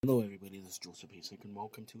Hello, everybody. This is Joseph Hasek, and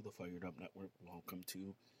welcome to the Fired Up Network. Welcome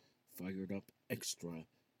to Fired Up Extra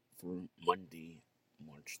for Monday,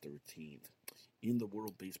 March 13th. In the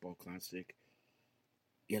World Baseball Classic,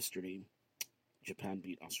 yesterday, Japan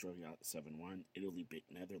beat Australia 7-1, Italy beat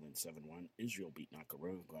Netherlands 7-1, Israel beat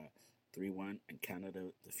Nicaragua 3-1, and Canada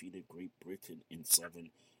defeated Great Britain in 7,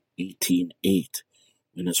 18-8.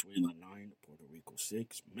 Venezuela 9, Puerto Rico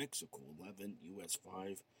 6, Mexico 11, US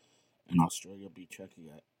 5, and Australia beat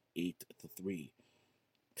Czechia 8-3.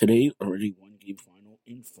 Today, already one game final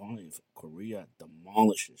in 5. Korea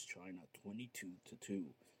demolishes China 22-2.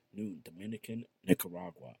 Noon, Dominican,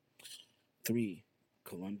 Nicaragua. 3,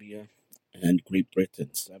 Colombia and Great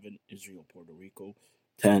Britain. 7, Israel, Puerto Rico.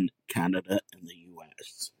 10, Canada and the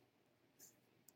US.